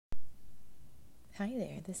Hi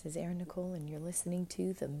there, this is Erin, Nicole, and you're listening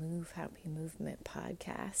to the Move Happy Movement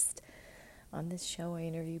podcast. On this show, I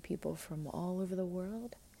interview people from all over the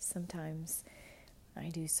world. Sometimes I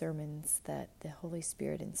do sermons that the Holy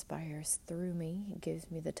Spirit inspires through me. It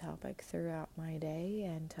gives me the topic throughout my day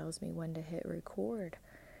and tells me when to hit record.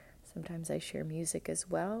 Sometimes I share music as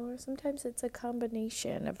well, or sometimes it's a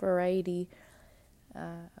combination, a variety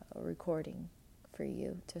recording for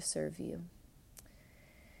you to serve you.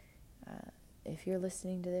 If you're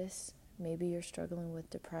listening to this, maybe you're struggling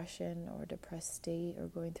with depression or depressed state or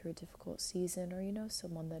going through a difficult season, or you know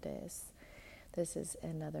someone that is. This is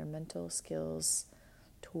another mental skills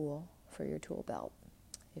tool for your tool belt,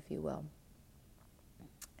 if you will.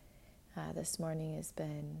 This morning has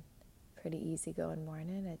been pretty easygoing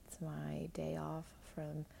morning. It's my day off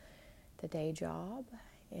from the day job,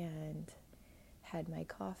 and had my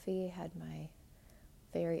coffee, had my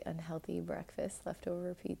very unhealthy breakfast,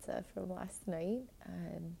 leftover pizza from last night,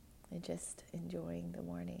 and just enjoying the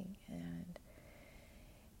morning and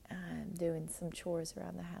doing some chores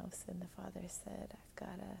around the house. And the Father said, I've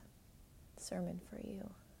got a sermon for you.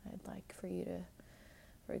 I'd like for you to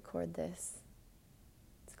record this.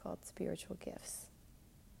 It's called Spiritual Gifts.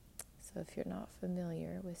 So if you're not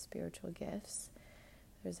familiar with spiritual gifts,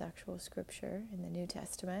 there's actual scripture in the New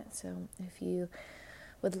Testament. So if you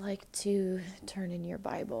would like to turn in your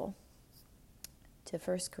Bible to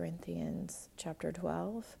 1 Corinthians chapter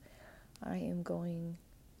 12, I am going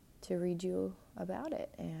to read you about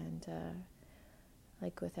it. And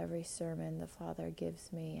like with every sermon the Father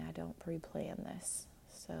gives me, I don't pre-plan this.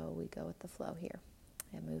 So we go with the flow here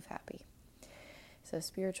and move happy. So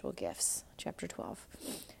spiritual gifts, chapter 12.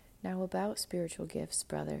 Now about spiritual gifts,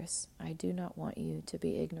 brothers, I do not want you to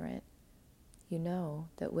be ignorant. You know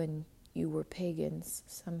that when you were pagans,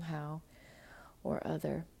 somehow or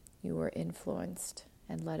other, you were influenced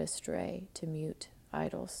and led astray to mute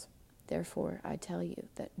idols. Therefore, I tell you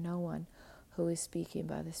that no one who is speaking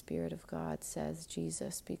by the Spirit of God says,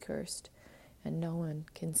 Jesus be cursed, and no one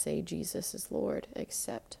can say Jesus is Lord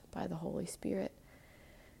except by the Holy Spirit.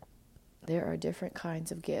 There are different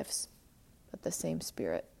kinds of gifts, but the same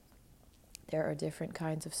Spirit. There are different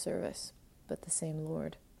kinds of service, but the same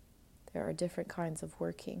Lord. There are different kinds of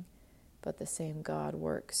working, but the same God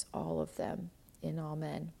works all of them in all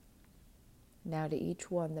men. Now to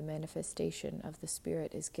each one the manifestation of the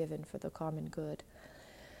Spirit is given for the common good.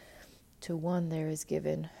 To one there is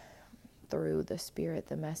given through the Spirit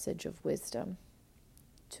the message of wisdom,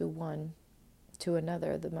 to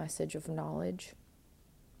another the message of knowledge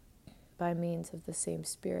by means of the same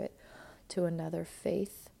Spirit, to another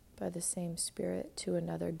faith by the same Spirit, to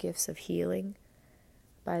another gifts of healing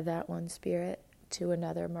by that one Spirit, to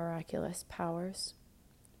another miraculous powers,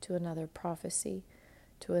 to another prophecy,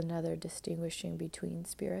 to another distinguishing between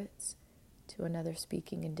spirits, to another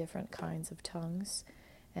speaking in different kinds of tongues,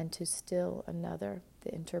 and to still another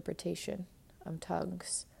the interpretation of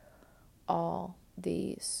tongues. All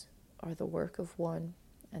these are the work of one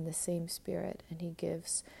and the same Spirit, and He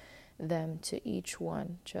gives them to each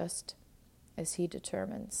one just as He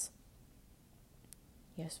determines.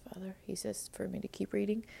 Yes, Father, He says for me to keep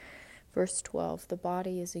reading. Verse 12, the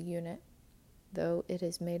body is a unit, though it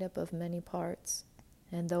is made up of many parts,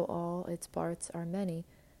 and though all its parts are many,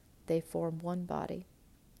 they form one body.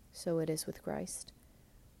 So it is with Christ.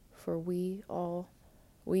 For we were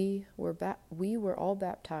all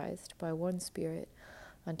baptized by one Spirit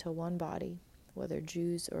unto one body, whether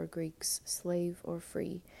Jews or Greeks, slave or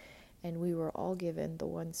free, and we were all given the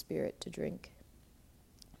one Spirit to drink.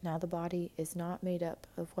 Now the body is not made up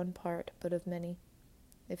of one part, but of many.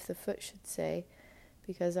 If the foot should say,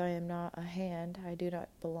 because I am not a hand, I do not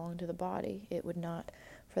belong to the body, it would not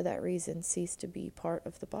for that reason cease to be part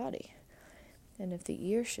of the body. And if the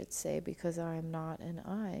ear should say, because I am not an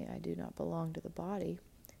eye, I do not belong to the body,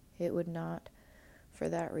 it would not for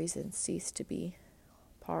that reason cease to be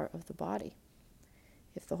part of the body.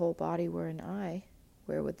 If the whole body were an eye,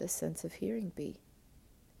 where would the sense of hearing be?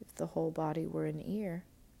 If the whole body were an ear,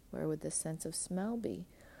 where would the sense of smell be?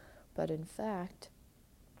 But in fact,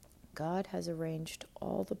 God has arranged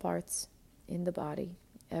all the parts in the body,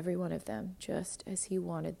 every one of them, just as He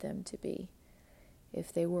wanted them to be.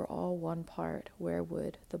 If they were all one part, where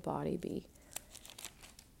would the body be?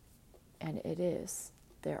 And it is.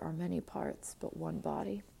 There are many parts, but one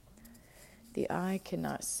body. The eye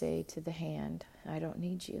cannot say to the hand, I don't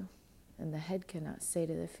need you. And the head cannot say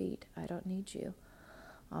to the feet, I don't need you.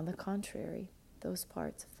 On the contrary, those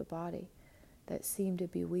parts of the body that seem to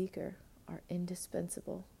be weaker are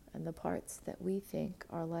indispensable, and the parts that we think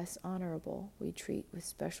are less honorable we treat with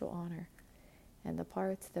special honor, and the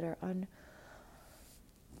parts that are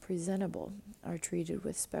presentable are treated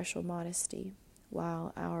with special modesty,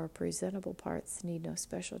 while our presentable parts need no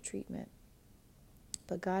special treatment.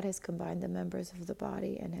 But God has combined the members of the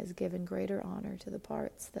body and has given greater honor to the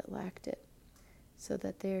parts that lacked it, so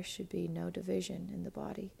that there should be no division in the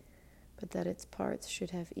body, but that its parts should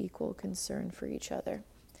have equal concern for each other.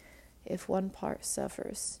 If one part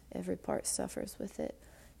suffers, every part suffers with it.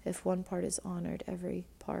 If one part is honored, every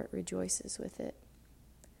part rejoices with it.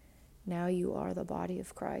 Now you are the body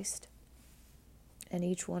of Christ, and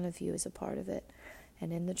each one of you is a part of it.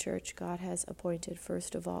 And in the church, God has appointed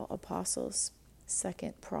first of all apostles,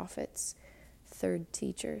 second prophets, third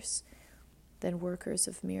teachers, then workers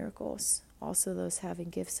of miracles, also those having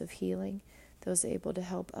gifts of healing, those able to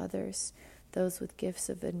help others, those with gifts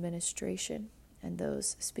of administration, and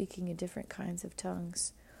those speaking in different kinds of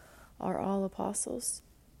tongues. Are all apostles?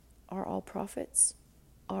 Are all prophets?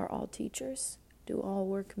 Are all teachers? Do all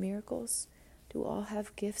work miracles? Do all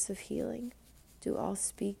have gifts of healing? Do all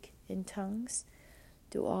speak in tongues?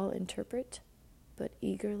 Do all interpret? But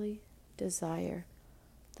eagerly desire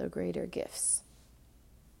the greater gifts.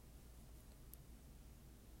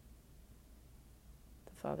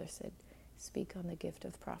 The Father said, "Speak on the gift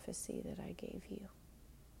of prophecy that I gave you."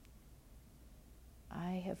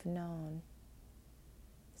 I have known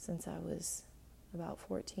since I was about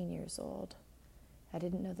 14 years old. I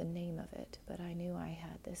didn't know the name of it, but I knew I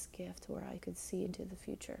had this gift where I could see into the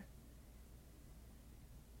future.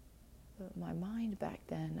 But my mind back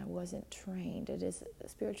then, I wasn't trained. It is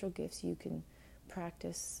spiritual gifts. You can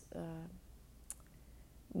practice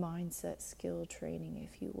mindset skill training,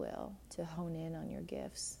 if you will, to hone in on your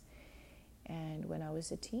gifts. And when I was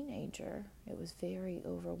a teenager, it was very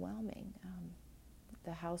overwhelming.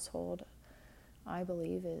 The household, I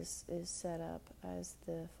believe, is set up as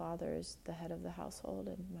the father is the head of the household,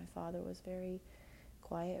 and my father was very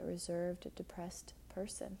quiet, reserved, a depressed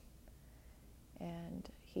person. And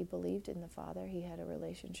he believed in the Father. He had a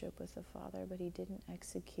relationship with the Father, but he didn't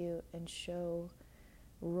execute and show,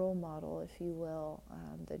 role model, if you will,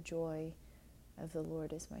 the joy of the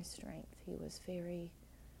Lord is my strength. He was very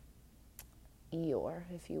Eeyore,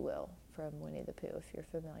 if you will, from Winnie the Pooh, if you're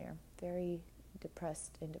familiar. Very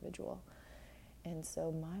depressed individual. And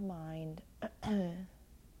so my mind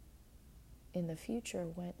in the future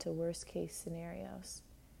went to worst case scenarios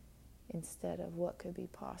instead of what could be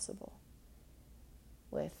possible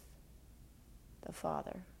with the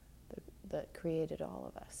Father that created all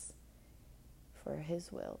of us, for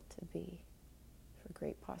His will to be, for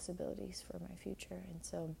great possibilities for my future. And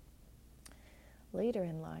so later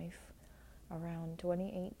in life, around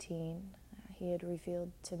 2018, He had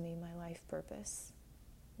revealed to me my life purpose,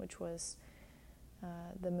 which was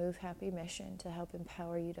the Move Happy mission, to help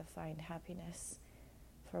empower you to find happiness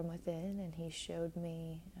from within. And He showed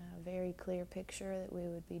me a very clear picture that we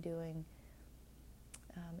would be doing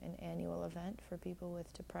an annual event for people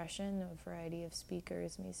with depression, a variety of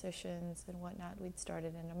speakers, musicians, and whatnot. We'd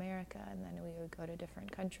started in America, and then we would go to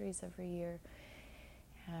different countries every year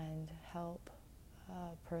and help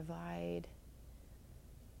provide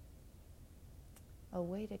a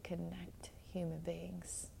way to connect human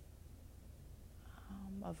beings.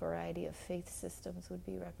 A variety of faith systems would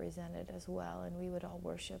be represented as well, and we would all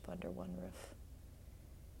worship under one roof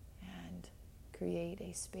and create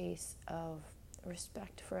a space of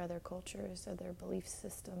respect for other cultures, other belief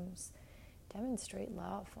systems, demonstrate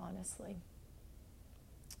love, honestly.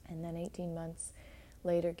 And then 18 months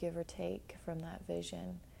later, give or take, from that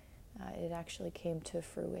vision, it actually came to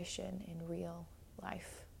fruition in real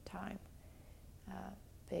life time.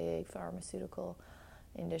 Big pharmaceutical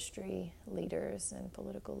industry leaders and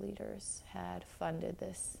political leaders had funded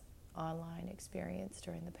this online experience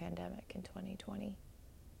during the pandemic in 2020.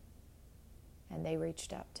 And they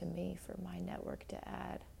reached out to me for my network to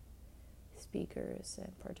add speakers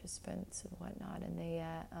and participants and whatnot. And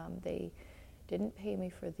they didn't pay me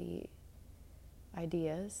for the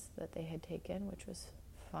ideas that they had taken, which was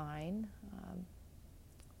fine.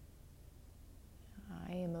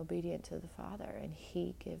 I am obedient to the Father, and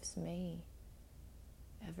He gives me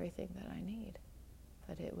everything that I need.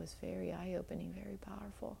 But it was very eye-opening, very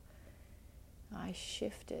powerful. I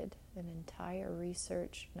shifted an entire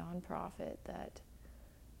research nonprofit that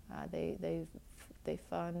they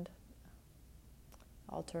fund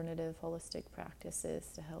alternative holistic practices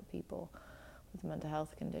to help people with mental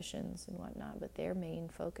health conditions and whatnot. But their main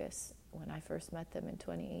focus, when I first met them in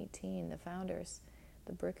 2018, the founders,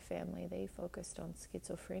 the Brick family, they focused on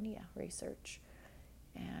schizophrenia research.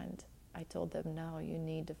 And I told them, no, you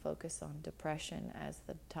need to focus on depression as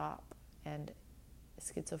the top, and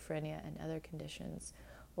schizophrenia and other conditions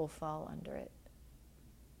will fall under it.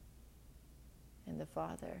 And the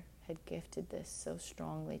Father had gifted this so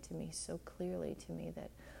strongly to me, so clearly to me,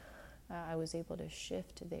 that I was able to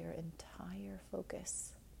shift their entire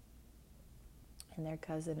focus. And their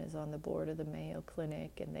cousin is on the board of the Mayo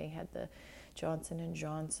Clinic, and they had the Johnson &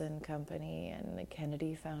 Johnson Company and the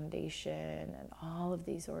Kennedy Foundation, and all of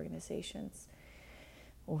these organizations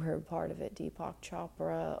were part of it. Deepak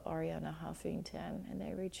Chopra, Ariana Huffington, and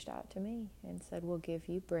they reached out to me and said, we'll give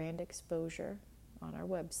you brand exposure on our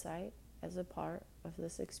website as a part of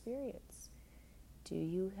this experience. Do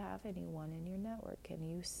you have anyone in your network? Can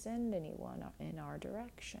you send anyone in our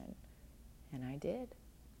direction? And I did.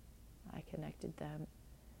 I connected them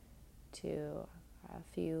to a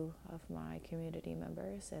few of my community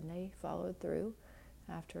members, and they followed through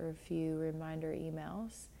after a few reminder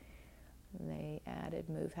emails. They added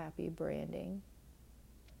Move Happy branding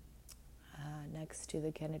next to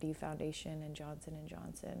the Kennedy Foundation and Johnson &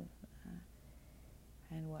 Johnson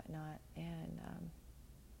and whatnot. And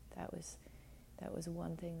that was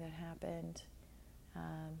one thing that happened.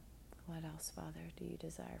 What else, Father, do you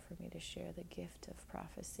desire for me to share? The gift of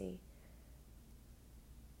prophecy.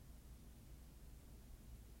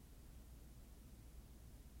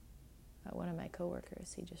 One of my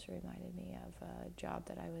coworkers, he just reminded me of a job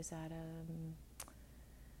that I was at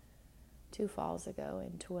 2 falls ago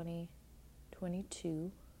in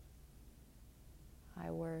 2022.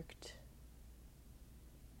 I worked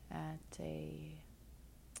at a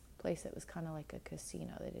place that was kind of like a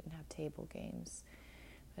casino. They didn't have table games,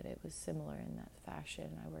 but it was similar in that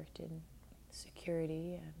fashion. I worked in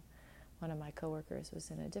security, and one of my coworkers was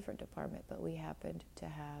in a different department, but we happened to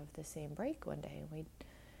have the same break one day, and we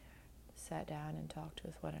sat down and talked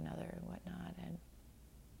with one another and whatnot. And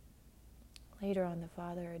later on, the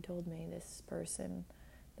Father had told me this person,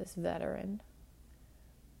 this veteran,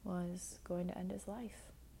 was going to end his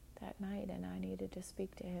life that night, and I needed to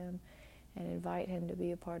speak to him and invite him to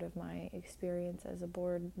be a part of my experience as a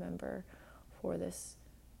board member for this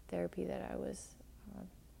therapy that I was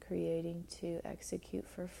creating to execute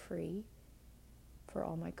for free for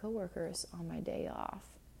all my coworkers on my day off.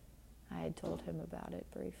 I had told him about it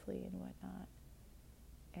briefly and whatnot.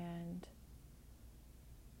 And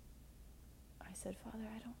I said, Father,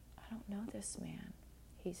 I don't know this man.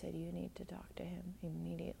 He said, you need to talk to him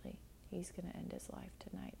immediately. He's going to end his life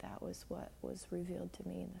tonight. That was what was revealed to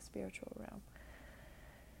me in the spiritual realm.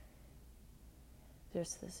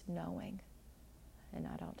 There's this knowing, and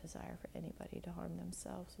I don't desire for anybody to harm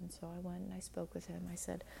themselves. And so I went and I spoke with him. I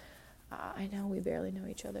said, I know we barely know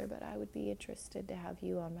each other, but I would be interested to have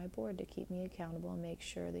you on my board to keep me accountable and make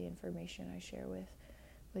sure the information I share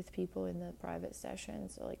with people in the private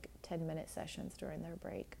sessions, like 10-minute sessions during their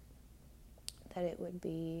break, that it would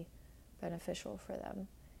be beneficial for them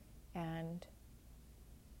and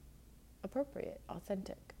appropriate,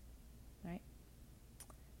 authentic, right?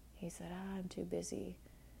 He said, I'm too busy.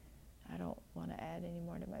 I don't want to add any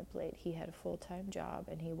more to my plate. He had a full-time job,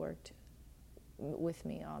 and he worked with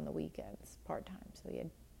me on the weekends, part-time. So he had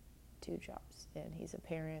 2 jobs, and he's a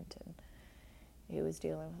parent, and he was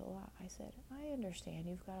dealing with a lot. I said, I understand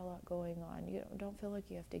you've got a lot going on. You don't feel like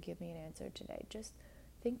you have to give me an answer today. Just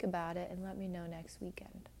think about it and let me know next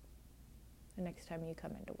weekend, the next time you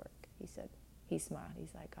come into work. He said, he smiled.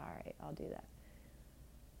 He's like, all right, I'll do that.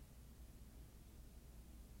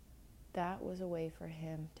 That was a way for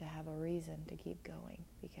him to have a reason to keep going,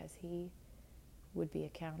 because he would be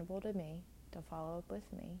accountable to me, to follow up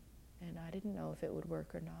with me, and I didn't know if it would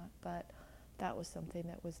work or not, but that was something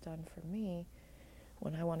that was done for me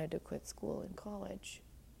when I wanted to quit school in college.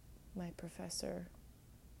 My professor,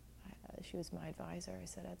 she was my advisor. I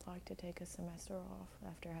said I'd like to take a semester off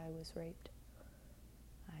after I was raped.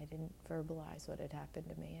 I didn't verbalize what had happened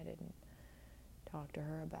to me. I didn't talk to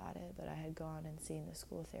her about it, but I had gone and seen the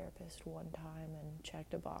school therapist one time and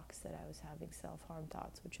checked a box that I was having self-harm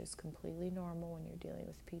thoughts, which is completely normal when you're dealing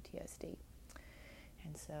with PTSD.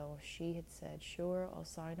 And so she had said, sure, I'll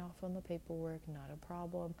sign off on the paperwork, not a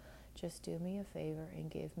problem. Just do me a favor and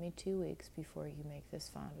give me 2 weeks before you make this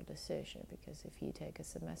final decision, because if you take a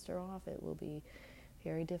semester off, it will be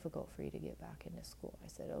very difficult for you to get back into school. I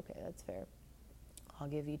said, okay, that's fair. I'll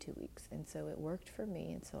give you 2 weeks. And so it worked for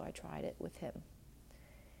me, and so I tried it with him.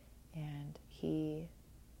 And he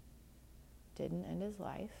didn't end his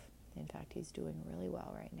life. In fact, he's doing really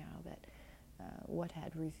well right now. But what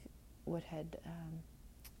had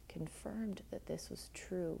confirmed that this was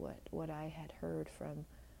true, what I had heard from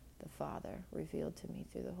the Father revealed to me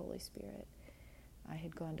through the Holy Spirit. I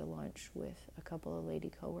had gone to lunch with a couple of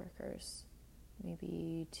lady coworkers,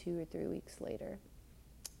 maybe 2 or 3 weeks later,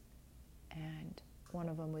 and one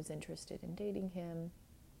of them was interested in dating him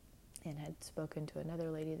and had spoken to another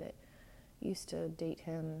lady that used to date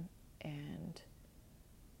him, and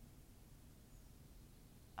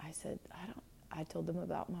I told them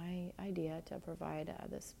about my idea to provide,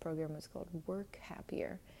 this program was called Work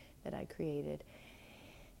Happier that I created.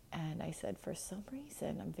 And I said, for some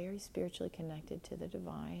reason, I'm very spiritually connected to the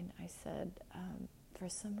divine. I said, for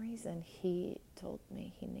some reason, he told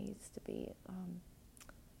me he needs to be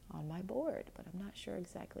on my board, but I'm not sure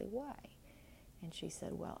exactly why. And she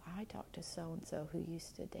said, well, I talked to so-and-so who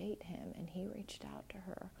used to date him, and he reached out to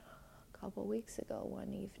her a couple weeks ago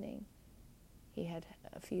one evening. He had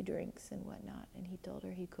a few drinks and whatnot, and he told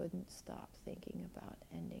her he couldn't stop thinking about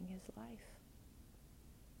ending his life.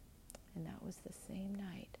 And that was the same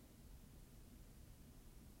night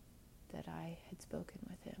that I had spoken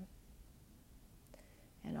with him.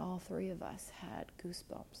 And all three of us had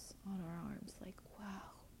goosebumps on our arms, like,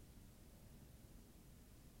 wow,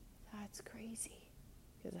 that's crazy.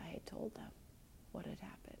 Because I had told them what had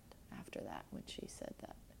happened after that when she said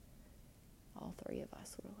that. All three of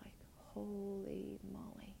us were like, holy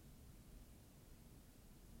moly.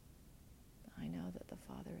 I know that the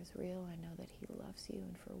Father is real. I know that he loves you,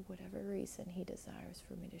 and for whatever reason, he desires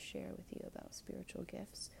for me to share with you about spiritual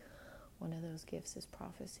gifts. One of those gifts is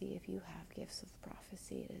prophecy. If you have gifts of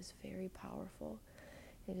prophecy, it is very powerful.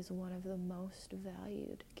 It is one of the most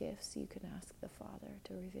valued gifts you can ask the Father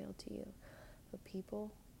to reveal to you. But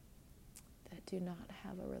people that do not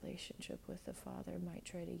have a relationship with the Father might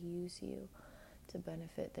try to use you to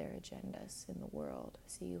benefit their agendas in the world.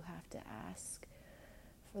 So you have to ask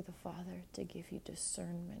for the Father to give you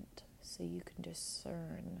discernment, so you can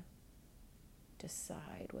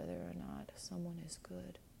decide whether or not someone is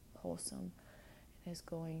good, wholesome, and is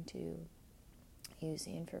going to use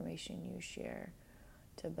the information you share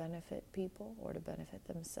to benefit people or to benefit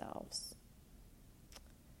themselves.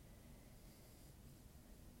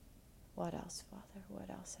 What else, Father? What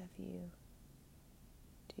else do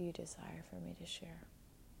you desire for me to share?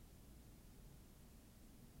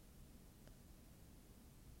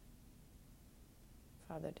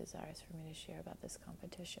 Father desires for me to share about this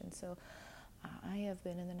competition. So I have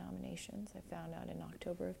been in the nominations. I found out in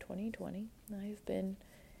October of 2020. I've been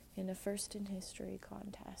in a first in history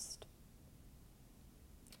contest.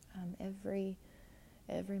 Every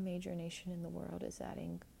major nation in the world is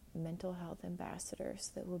adding mental health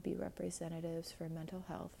ambassadors that will be representatives for mental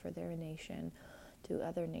health for their nation to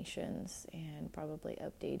other nations, and probably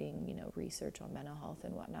updating, research on mental health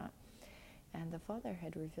and whatnot. And the Father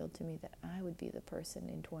had revealed to me that I would be the person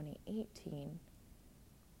in 2018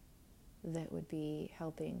 that would be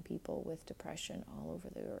helping people with depression all over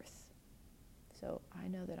the earth. So I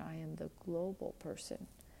know that I am the global person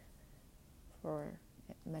for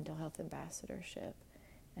mental health ambassadorship,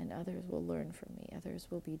 and others will learn from me. Others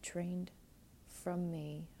will be trained from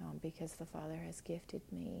me because the Father has gifted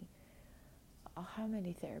me. How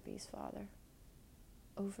many therapies, Father?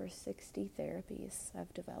 Over 60 therapies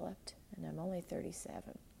I've developed, and I'm only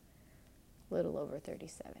 37, little over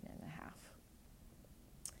 37 and a half.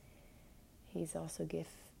 He's also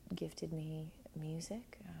gifted me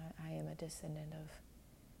music. I am a descendant of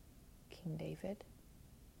King David.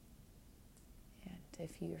 And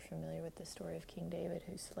if you're familiar with the story of King David,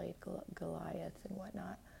 who slayed Goliath and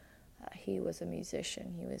whatnot, he was a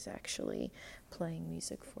musician. He was actually playing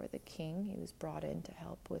music for the king. He was brought in to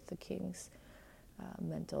help with the king's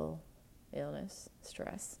mental illness,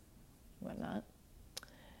 stress, whatnot.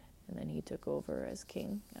 And then he took over as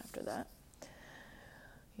king after that.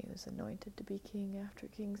 He was anointed to be king after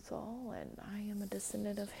King Saul, and I am a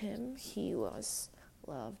descendant of him. He was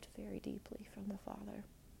loved very deeply from the Father.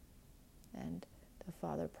 And the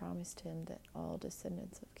Father promised him that all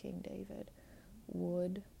descendants of King David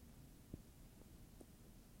would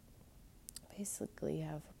basically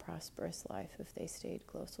have a prosperous life if they stayed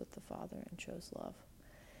close with the Father and chose love.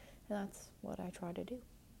 And that's what I try to do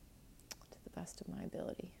to the best of my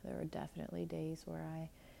ability. There are definitely days where I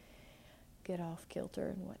get off kilter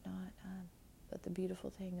and whatnot, but the beautiful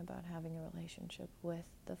thing about having a relationship with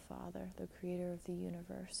the Father, the creator of the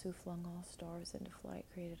universe, who flung all stars into flight,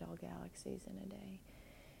 created all galaxies in a day,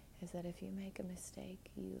 is that if you make a mistake,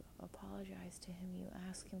 you apologize to him, you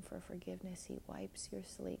ask him for forgiveness, he wipes your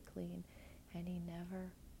slate clean, and he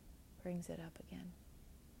never brings it up again.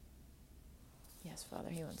 Yes, Father,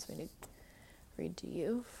 he wants me to read to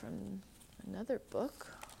you from another book,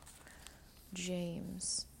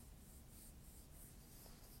 James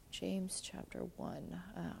chapter 1.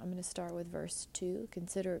 I'm going to start with verse 2.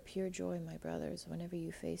 Consider it pure joy, my brothers, whenever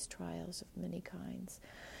you face trials of many kinds,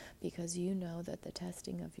 because you know that the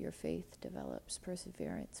testing of your faith develops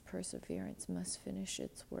perseverance. Perseverance must finish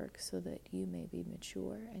its work so that you may be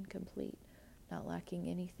mature and complete, not lacking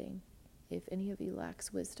anything. if any of you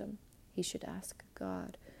lacks wisdom, he should ask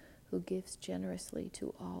God, who gives generously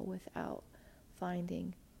to all without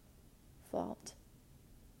finding fault,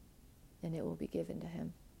 and it will be given to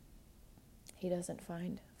him. He doesn't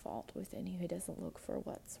find fault within you. He doesn't look for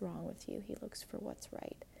what's wrong with you. He looks for what's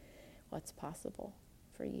right, what's possible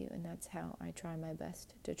for you. And that's how I try my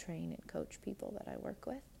best to train and coach people that I work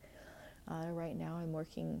with. Right now I'm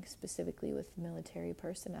working specifically with military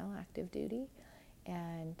personnel, active duty,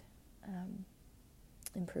 and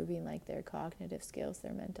improving like their cognitive skills,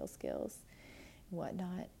 their mental skills, and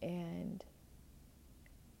whatnot, and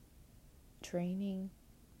training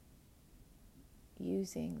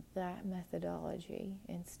using that methodology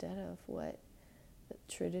instead of what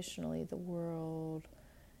traditionally the world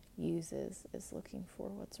uses, is looking for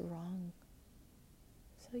what's wrong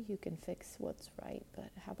so you can fix what's right.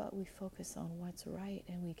 But how about we focus on what's right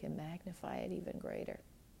and we can magnify it even greater?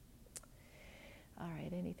 All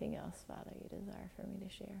right, anything else, Father, you desire for me to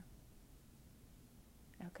share?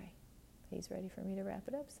 Okay, he's ready for me to wrap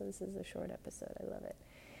it up, so this is a short episode. I love it.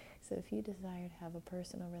 So if you desire to have a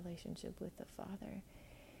personal relationship with the Father,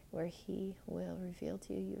 where he will reveal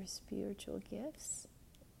to you your spiritual gifts,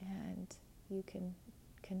 and you can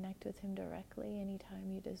connect with him directly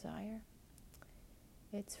anytime you desire,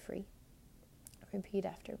 it's free. Repeat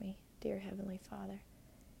after me. Dear Heavenly Father,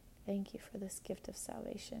 thank you for this gift of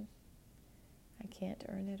salvation. I can't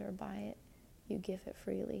earn it or buy it. You give it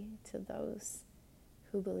freely to those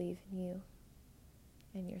who believe in you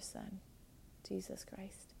and your Son, Jesus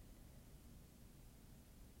Christ.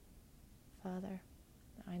 Father,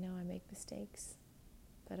 I know I make mistakes,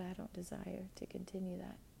 but I don't desire to continue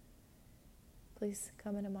that. Please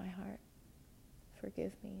come into my heart.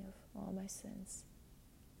 Forgive me of all my sins,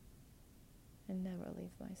 and never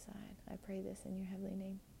leave my side. I pray this in your heavenly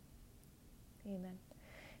name. Amen.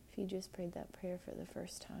 If you just prayed that prayer for the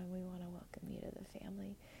first time, we want to welcome you to the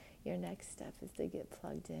family. Your next step is to get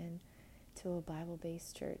plugged in to a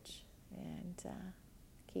Bible-based church and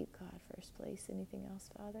keep God first place. Anything else,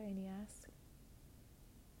 Father? Any asks?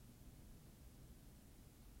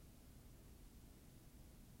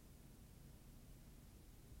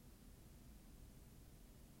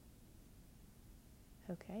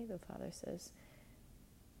 Okay, the Father says,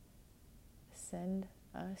 send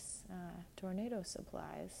us tornado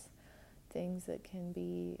supplies, things that can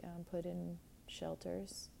be put in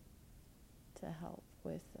shelters to help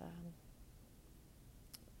with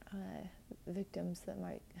victims that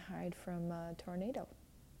might hide from a tornado.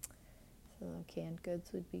 So canned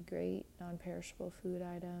goods would be great, non-perishable food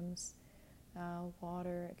items,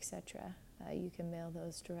 water, etc. You can mail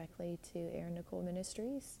those directly to Erin Nicole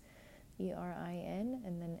Ministries, ERIN,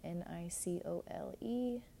 and then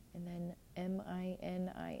NICOLE, and then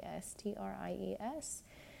MINISTRIES,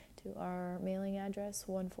 to our mailing address,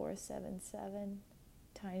 1477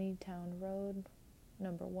 Tiny Town Road,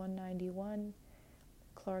 number 191,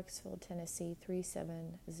 Clarksville, Tennessee,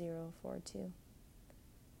 37042.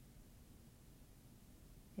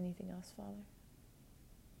 Anything else, Father?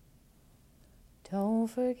 Don't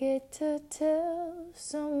forget to tell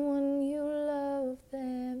someone you love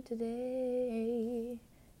them today.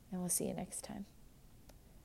 And we'll see you next time.